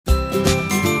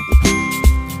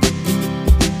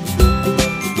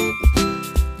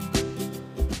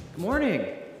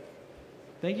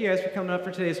Thank you guys for coming up for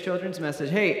today's children's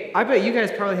message. Hey, I bet you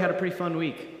guys probably had a pretty fun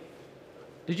week.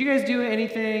 Did you guys do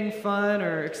anything fun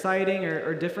or exciting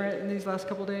or different in these last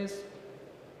couple days?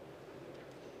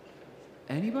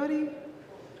 Anybody?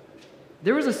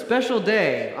 There was a special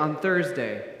day on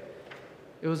Thursday.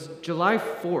 It was July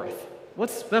 4th.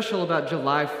 What's special about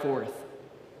July 4th?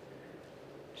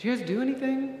 Did you guys do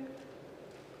anything?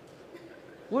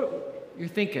 What you're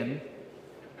thinking?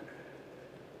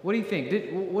 What do you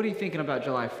think? What are you thinking about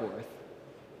July 4th?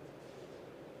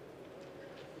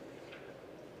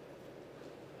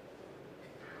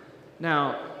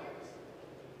 Now,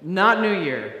 not New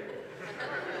Year.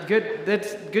 Good.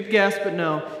 That's good guess, but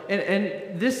no.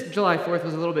 And this July 4th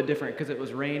was a little bit different because it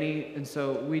was rainy, and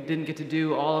so we didn't get to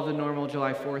do all of the normal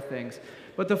July 4th things.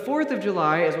 But the 4th of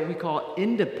July is what we call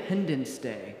Independence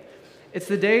Day. It's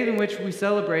the day in which we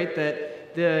celebrate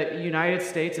that the United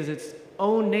States is its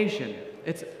own nation,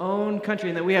 its own country,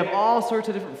 and that we have all sorts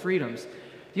of different freedoms.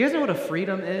 Do you guys know what a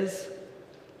freedom is?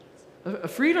 A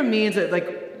freedom means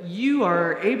that you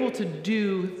are able to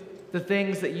do the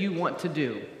things that you want to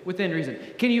do within reason.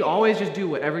 Can you always just do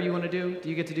whatever you want to do? Do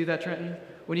you get to do that, Trenton?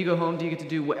 When you go home, do you get to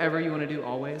do whatever you want to do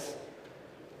always?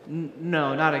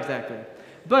 No, not exactly.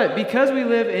 But because we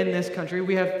live in this country,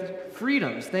 we have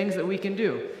freedoms, things that we can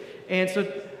do. And so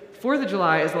 4th of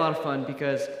July is a lot of fun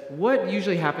because what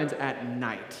usually happens at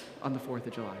night on the 4th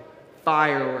of July?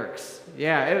 Fireworks.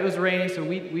 Yeah, it was rainy, so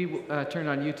we turned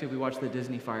on YouTube. We watched the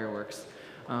Disney fireworks.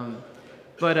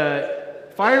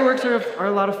 Fireworks are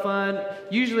a lot of fun.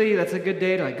 Usually that's a good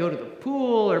day to go to the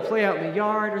pool or play out in the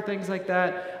yard or things like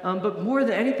that. But more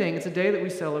than anything, it's a day that we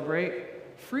celebrate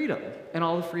freedom and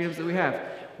all the freedoms that we have.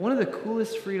 One of the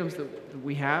coolest freedoms that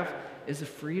we have is the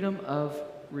freedom of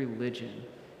religion.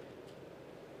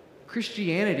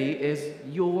 Christianity is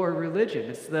your religion.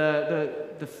 It's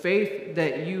the faith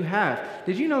that you have.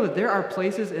 Did you know that there are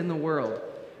places in the world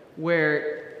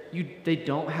where they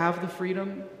don't have the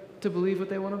freedom to believe what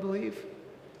they want to believe?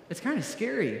 It's kind of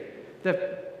scary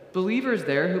that believers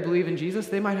there who believe in Jesus,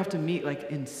 they might have to meet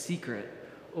in secret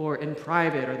or in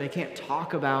private, or they can't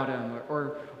talk about him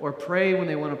or pray when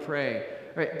they want to pray.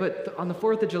 Right? But on the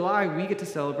 4th of July, we get to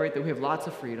celebrate that we have lots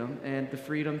of freedom, and the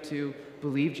freedom to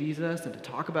believe Jesus and to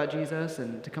talk about Jesus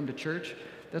and to come to church.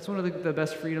 That's one of the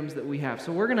best freedoms that we have.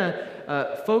 So we're going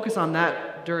to focus on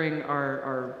that during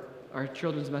our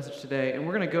children's message today, and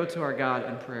we're going to go to our God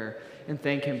in prayer and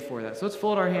thank him for that. So let's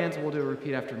fold our hands and we'll do a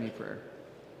repeat after me prayer.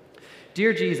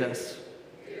 Dear Jesus,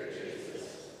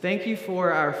 thank you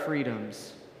for our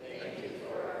freedoms.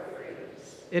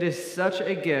 It is such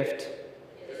a gift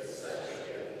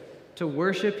to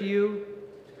worship you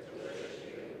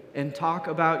and talk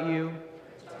about you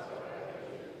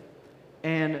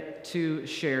and to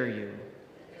share you.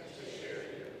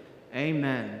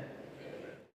 Amen.